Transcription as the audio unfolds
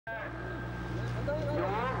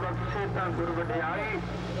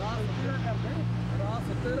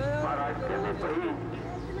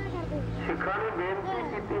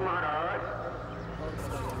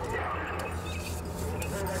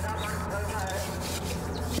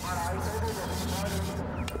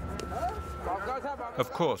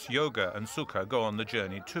Of course, yoga and sukha go on the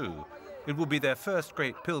journey too. It will be their first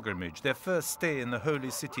great pilgrimage, their first stay in the holy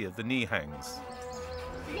city of the Nihangs.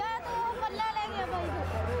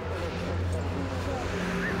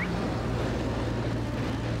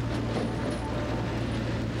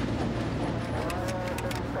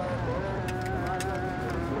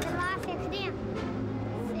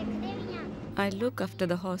 I look after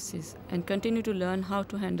the horses and continue to learn how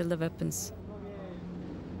to handle the weapons.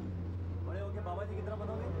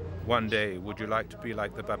 One day, would you like to be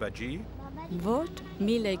like the Babaji? What?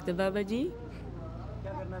 Me like the Babaji?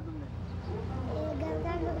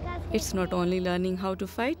 It's not only learning how to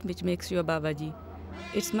fight which makes you a Babaji.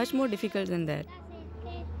 It's much more difficult than that.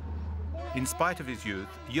 In spite of his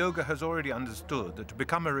youth, Yoga has already understood that to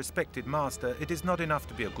become a respected master, it is not enough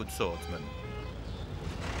to be a good swordsman.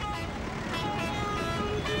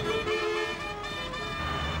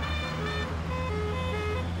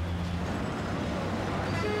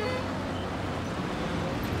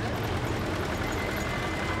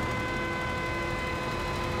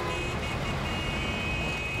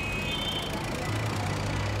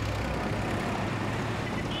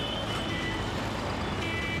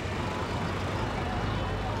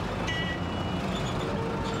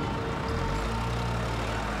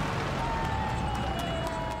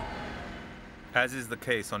 As is the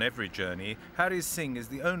case on every journey, Hari Singh is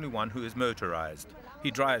the only one who is motorized. He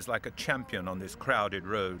drives like a champion on this crowded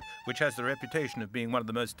road, which has the reputation of being one of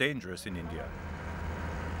the most dangerous in India.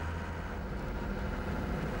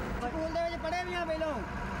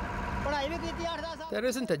 There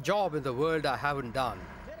isn't a job in the world I haven't done.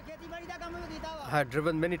 I have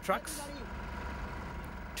driven many trucks.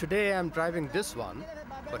 Today I'm driving this one,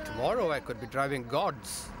 but tomorrow I could be driving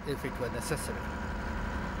God's if it were necessary.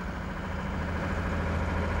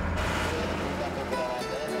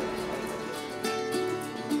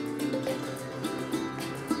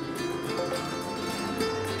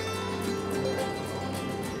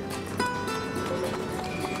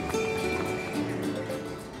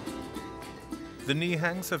 The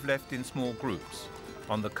Nihangs have left in small groups.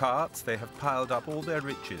 On the carts, they have piled up all their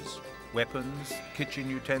riches: weapons, kitchen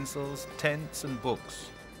utensils, tents and books.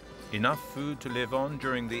 Enough food to live on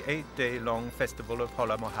during the 8-day-long festival of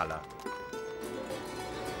Holla Mohalla.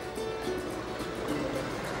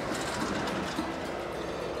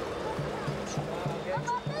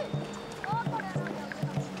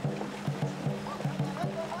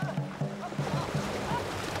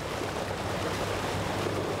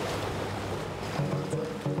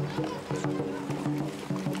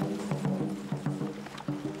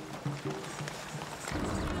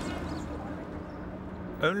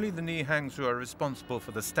 Only the Nihangs who are responsible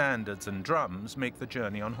for the standards and drums make the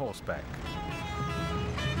journey on horseback.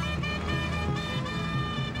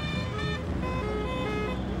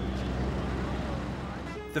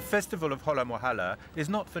 The festival of Holla Mohalla is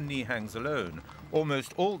not for Nihangs alone.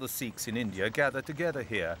 Almost all the Sikhs in India gather together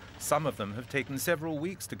here. Some of them have taken several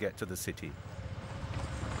weeks to get to the city.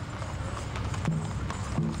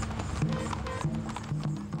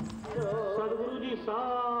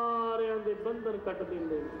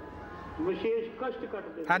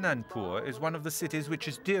 Anandpur is one of the cities which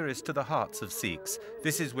is dearest to the hearts of Sikhs.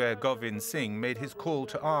 This is where Govind Singh made his call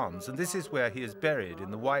to arms, and this is where he is buried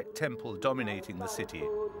in the white temple dominating the city.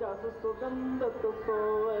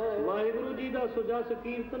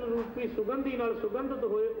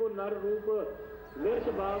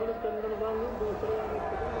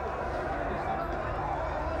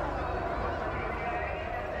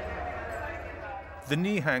 The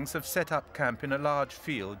Nihangs have set up camp in a large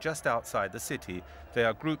field just outside the city. They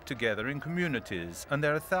are grouped together in communities, and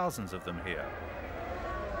there are thousands of them here.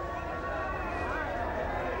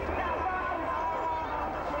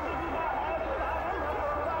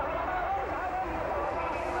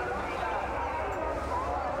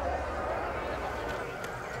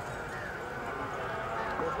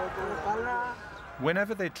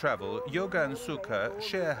 Whenever they travel, Yoga and Sukha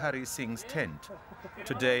share Hari Singh's tent.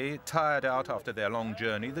 Today, tired out after their long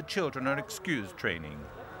journey, the children are excused training.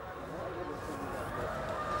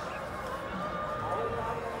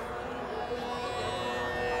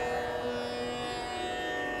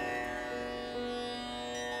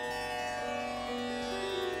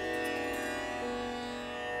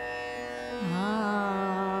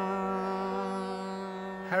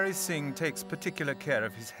 Hari Singh takes particular care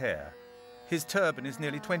of his hair. His turban is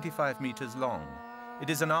nearly 25 meters long. It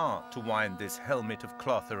is an art to wind this helmet of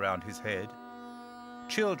cloth around his head.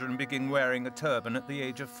 Children begin wearing a turban at the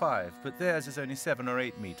age of 5, but theirs is only 7 or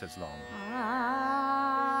 8 meters long.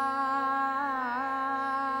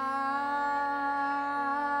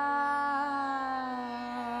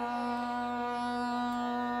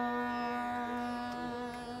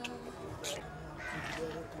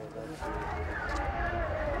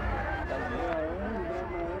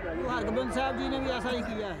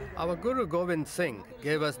 Our Guru Gobind Singh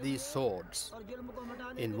gave us these swords.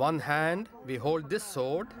 In one hand, we hold this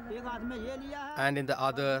sword, and in the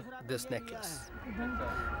other, this necklace.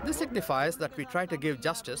 This signifies that we try to give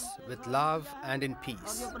justice with love and in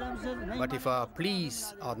peace. But if our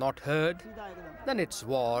pleas are not heard, then it's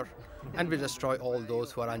war, and we destroy all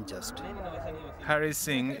those who are unjust. Hari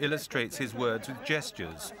Singh illustrates his words with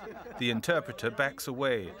gestures. The interpreter backs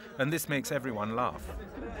away, and this makes everyone laugh.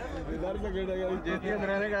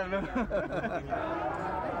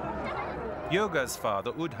 Yoga's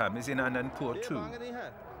father, Udham, is in Anandpur too.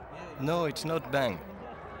 No, it's not bang.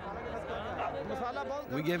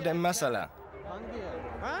 We gave them masala.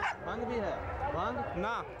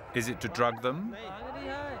 Is it to drug them?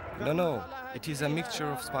 No, it is a mixture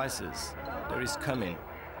of spices. There is cumin.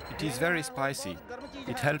 It is very spicy.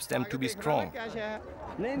 It helps them to be strong.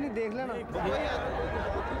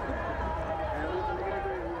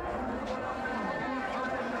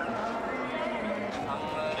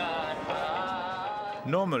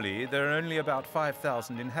 Normally, there are only about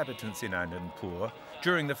 5,000 inhabitants in Anandpur.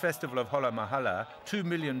 During the festival of Holla Mohalla, 2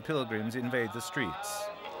 million pilgrims invade the streets.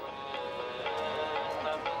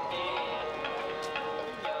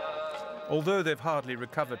 Although they've hardly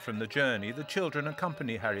recovered from the journey, the children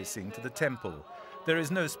accompany Hari Singh to the temple. There is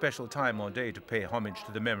no special time or day to pay homage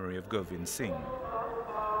to the memory of Gobind Singh.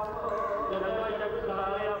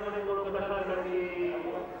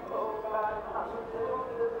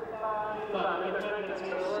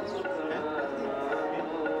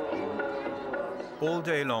 All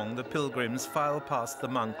day long, the pilgrims file past the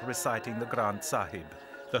monk reciting the Granth Sahib.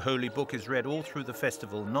 The holy book is read all through the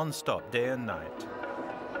festival, non-stop, day and night.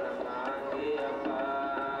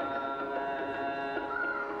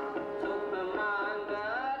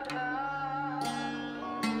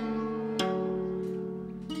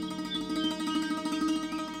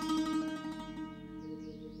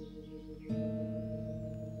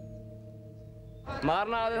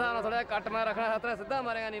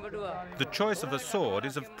 The choice of a sword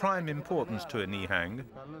is of prime importance to a Nihang.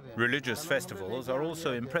 Religious festivals are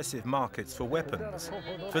also impressive markets for weapons.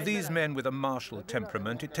 For these men with a martial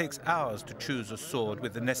temperament, it takes hours to choose a sword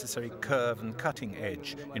with the necessary curve and cutting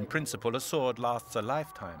edge. In principle, a sword lasts a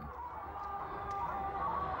lifetime.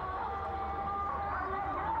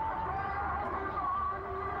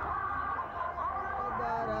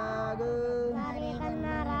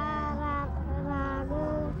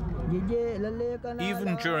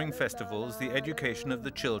 Even during festivals, the education of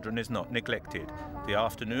the children is not neglected. The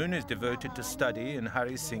afternoon is devoted to study in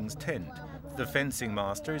Hari Singh's tent. The fencing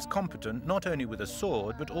master is competent not only with a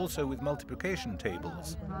sword, but also with multiplication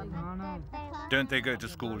tables. Don't they go to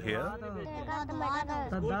school here?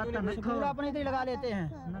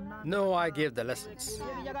 No, I gave the lessons.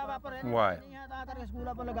 Why?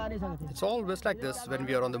 It's always like this when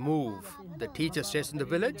we are on the move. The teacher stays in the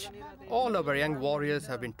village. All our young warriors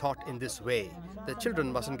have been taught in this way. The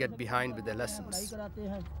children mustn't get behind with their lessons.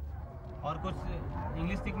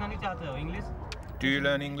 Do you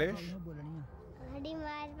learn English?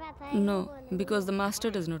 No, because the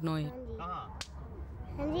master does not know it.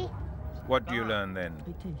 What do you learn then?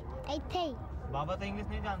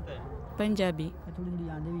 Punjabi.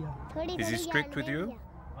 Is he strict with you?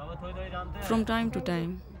 From time to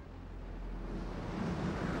time.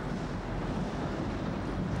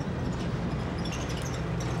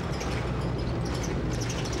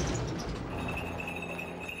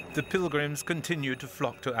 The pilgrims continue to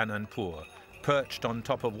flock to Anandpur. Perched on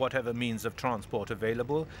top of whatever means of transport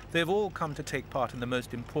available, they've all come to take part in the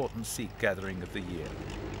most important Sikh gathering of the year.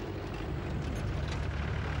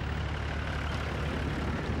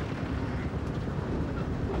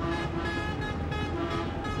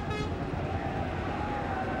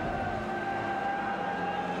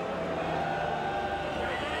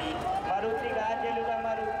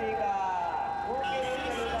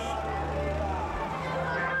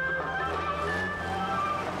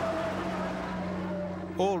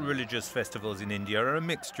 All religious festivals in India are a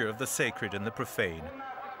mixture of the sacred and the profane.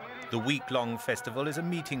 The week-long festival is a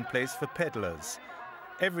meeting place for peddlers.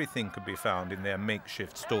 Everything can be found in their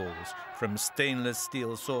makeshift stalls, from stainless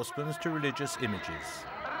steel saucepans to religious images.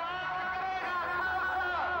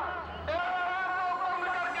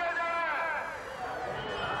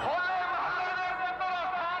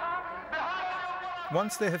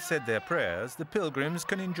 Once they have said their prayers, the pilgrims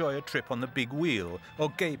can enjoy a trip on the big wheel or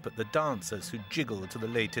gape at the dancers who jiggle to the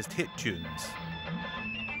latest hit tunes.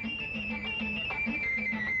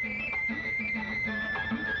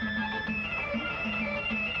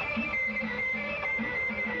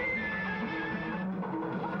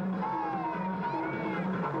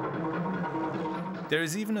 There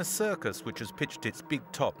is even a circus which has pitched its big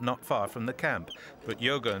top not far from the camp, but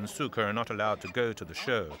Yoga and Sukha are not allowed to go to the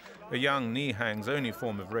show. A young Nihang's only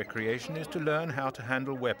form of recreation is to learn how to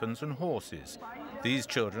handle weapons and horses. These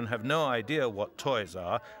children have no idea what toys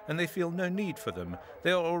are, and they feel no need for them.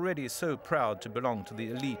 They are already so proud to belong to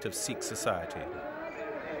the elite of Sikh society.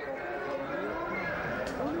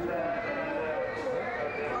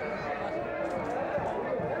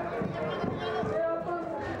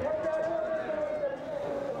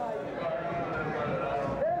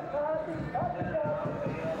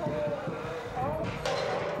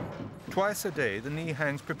 Twice a day, the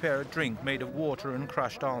Nihangs prepare a drink made of water and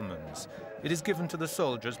crushed almonds. It is given to the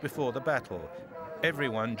soldiers before the battle.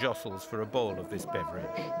 Everyone jostles for a bowl of this beverage.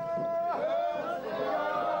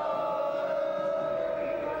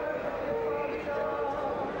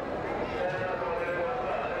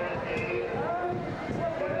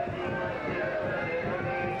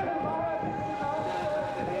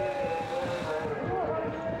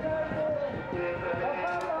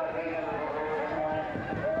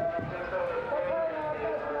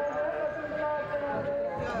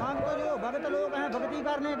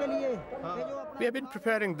 We have been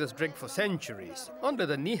preparing this drink for centuries. Only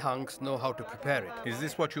the Nihangs know how to prepare it. Is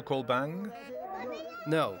this what you call bang?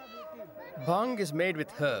 No. Bhang is made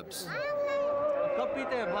with herbs.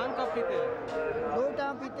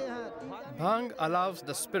 Bhang allows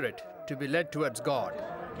the spirit to be led towards God.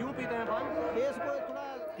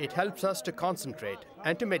 It helps us to concentrate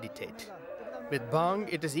and to meditate. With Bhang,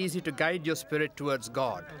 it is easy to guide your spirit towards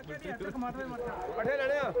God.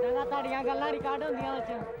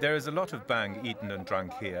 There is a lot of bang eaten and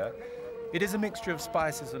drunk here. It is a mixture of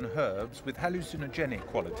spices and herbs with hallucinogenic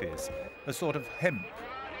qualities, a sort of hemp.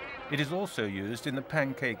 It is also used in the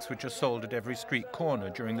pancakes which are sold at every street corner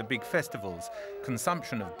during the big festivals.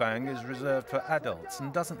 Consumption of bang is reserved for adults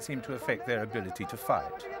and doesn't seem to affect their ability to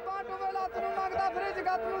fight.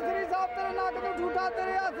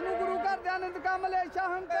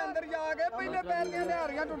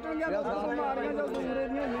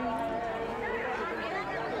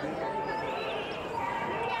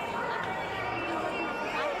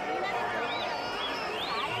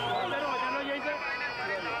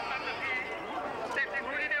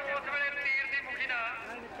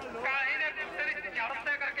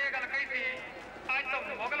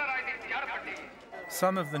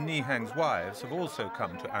 Some of the Nihang's wives have also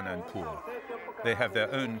come to Anandpur. They have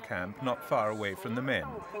their own camp not far away from the men.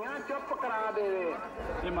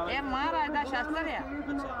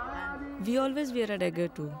 We always wear a dagger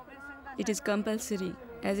too. It is compulsory,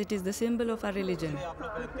 as it is the symbol of our religion.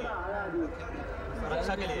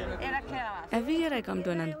 Every year I come to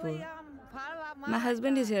Anandpur. My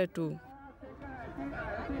husband is here too.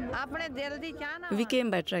 We came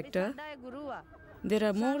by tractor. There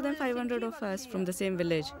are more than 500 of us from the same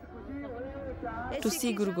village. To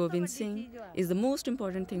see Guru Gobind Singh is the most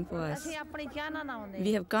important thing for us.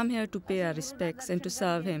 We have come here to pay our respects and to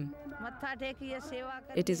serve him.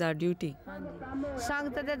 It is our duty.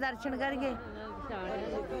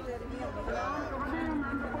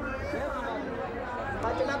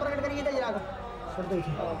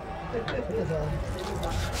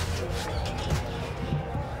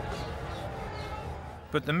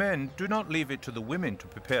 But the men do not leave it to the women to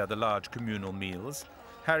prepare the large communal meals.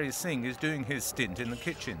 Hari Singh is doing his stint in the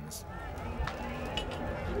kitchens.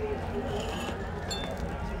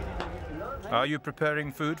 Are you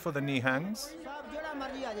preparing food for the Nihangs?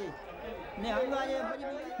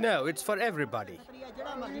 No, it's for everybody.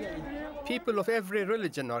 People of every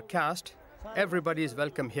religion or caste, everybody is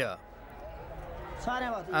welcome here.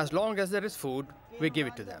 As long as there is food, we give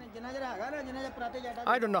it to them.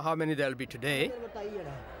 I don't know how many there'll be today.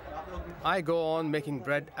 I go on making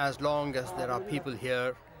bread as long as there are people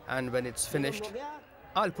here, and when it's finished,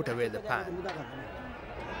 I'll put away the pan.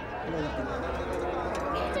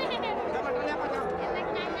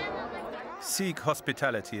 Sikh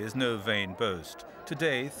hospitality is no vain boast.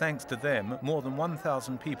 Today, thanks to them, more than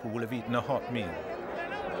 1,000 people will have eaten a hot meal.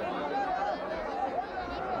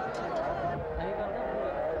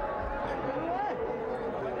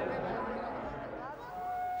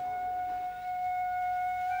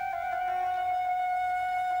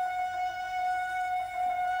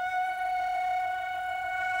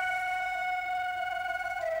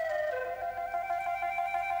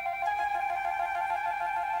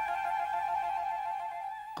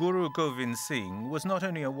 Guru Govind Singh was not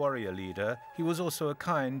only a warrior leader, he was also a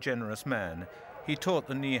kind, generous man. He taught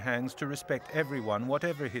the Nihangs to respect everyone,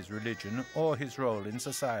 whatever his religion or his role in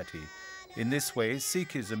society. In this way,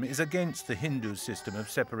 Sikhism is against the Hindu system of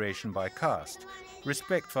separation by caste.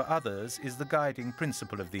 Respect for others is the guiding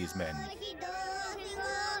principle of these men.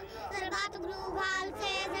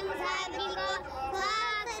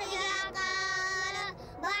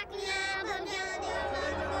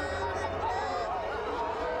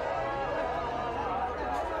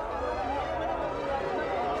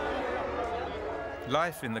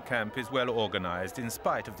 Life in the camp is well organized in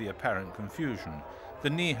spite of the apparent confusion. The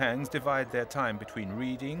Nihangs divide their time between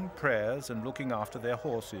reading, prayers, and looking after their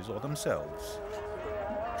horses or themselves.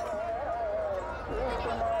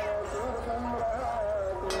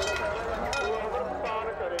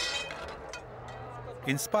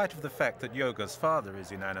 In spite of the fact that Yoga's father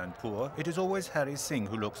is in Anandpur, it is always Hari Singh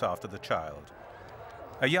who looks after the child.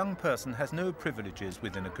 A young person has no privileges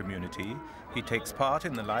within a community. He takes part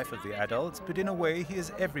in the life of the adults, but in a way he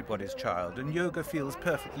is everybody's child, and Yoga feels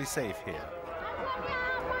perfectly safe here.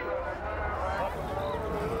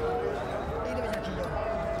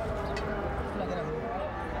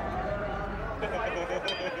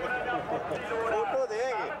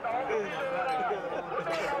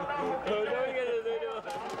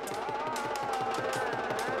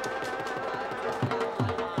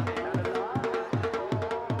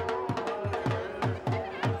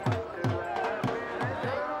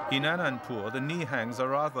 In Anandpur, the Nihangs are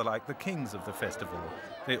rather like the kings of the festival.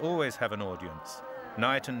 They always have an audience.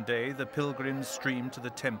 Night and day, the pilgrims stream to the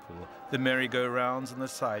temple. The merry-go-rounds and the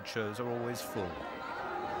sideshows are always full.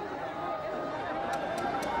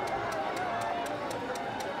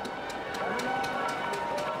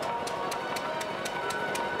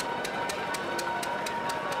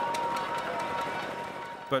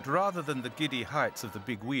 But rather than the giddy heights of the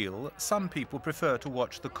big wheel, some people prefer to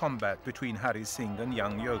watch the combat between Hari Singh and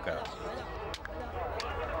young Yoga.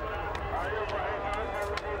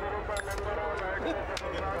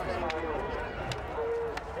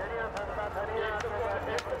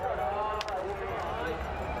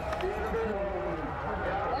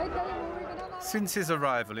 Since his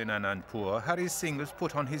arrival in Anandpur, Hari Singh has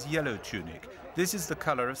put on his yellow tunic. This is the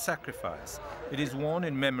colour of sacrifice. It is worn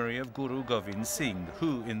in memory of Guru Govind Singh,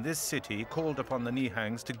 who, in this city, called upon the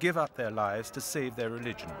Nihangs to give up their lives to save their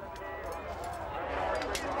religion.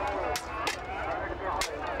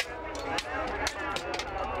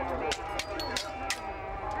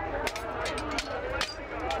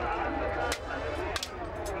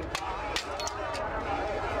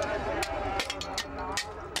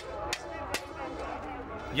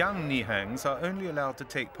 Young Nihangs are only allowed to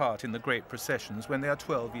take part in the great processions when they are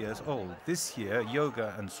 12 years old. This year,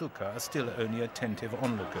 Yoga and Sukha are still only attentive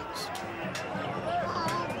onlookers.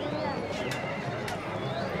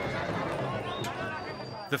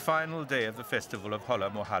 The final day of the festival of Holla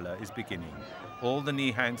Mohalla is beginning. All the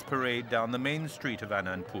Nihangs parade down the main street of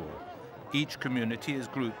Anandpur. Each community is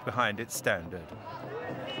grouped behind its standard.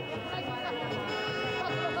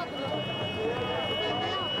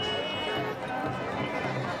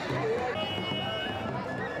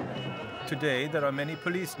 Today, there are many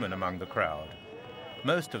policemen among the crowd.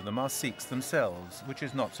 Most of them are Sikhs themselves, which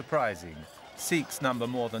is not surprising. Sikhs number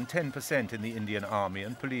more than 10% in the Indian army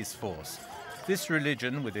and police force. This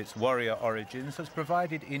religion, with its warrior origins, has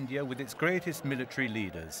provided India with its greatest military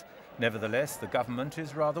leaders. Nevertheless, the government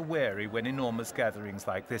is rather wary when enormous gatherings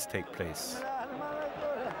like this take place.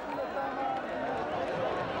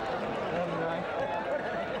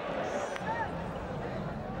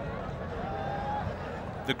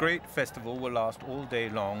 The great festival will last all day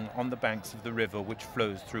long on the banks of the river which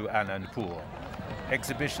flows through Anandpur.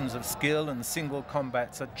 Exhibitions of skill and single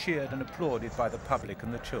combats are cheered and applauded by the public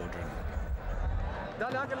and the children.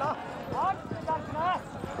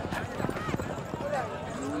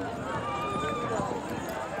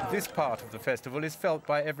 This part of the festival is felt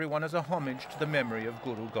by everyone as a homage to the memory of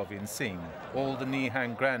Guru Govind Singh. All the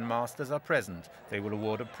Nihang grandmasters are present. They will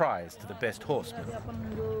award a prize to the best horseman.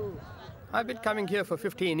 I've been coming here for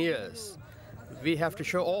 15 years. We have to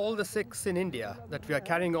show all the Sikhs in India that we are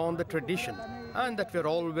carrying on the tradition and that we are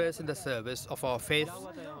always in the service of our faith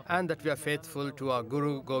and that we are faithful to our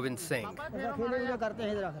Guru Govind Singh.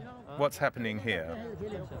 What's happening here?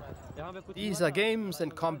 These are games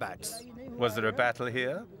and combats. Was there a battle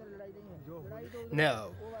here?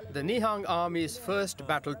 No. The Nihang army's first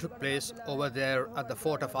battle took place over there at the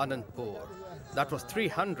fort of Anandpur. That was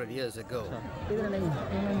 300 years ago.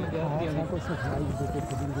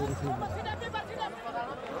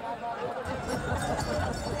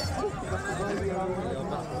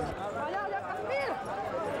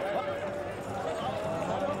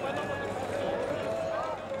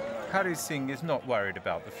 Hari Singh is not worried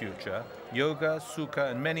about the future. Yoga, Sukha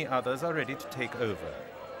and many others are ready to take over.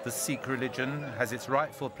 The Sikh religion has its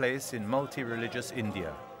rightful place in multi-religious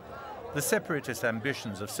India. The separatist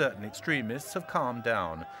ambitions of certain extremists have calmed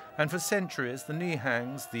down, and for centuries the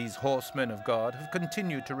Nihangs, these horsemen of God, have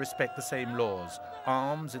continued to respect the same laws,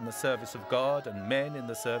 arms in the service of God and men in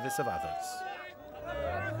the service of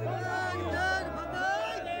others.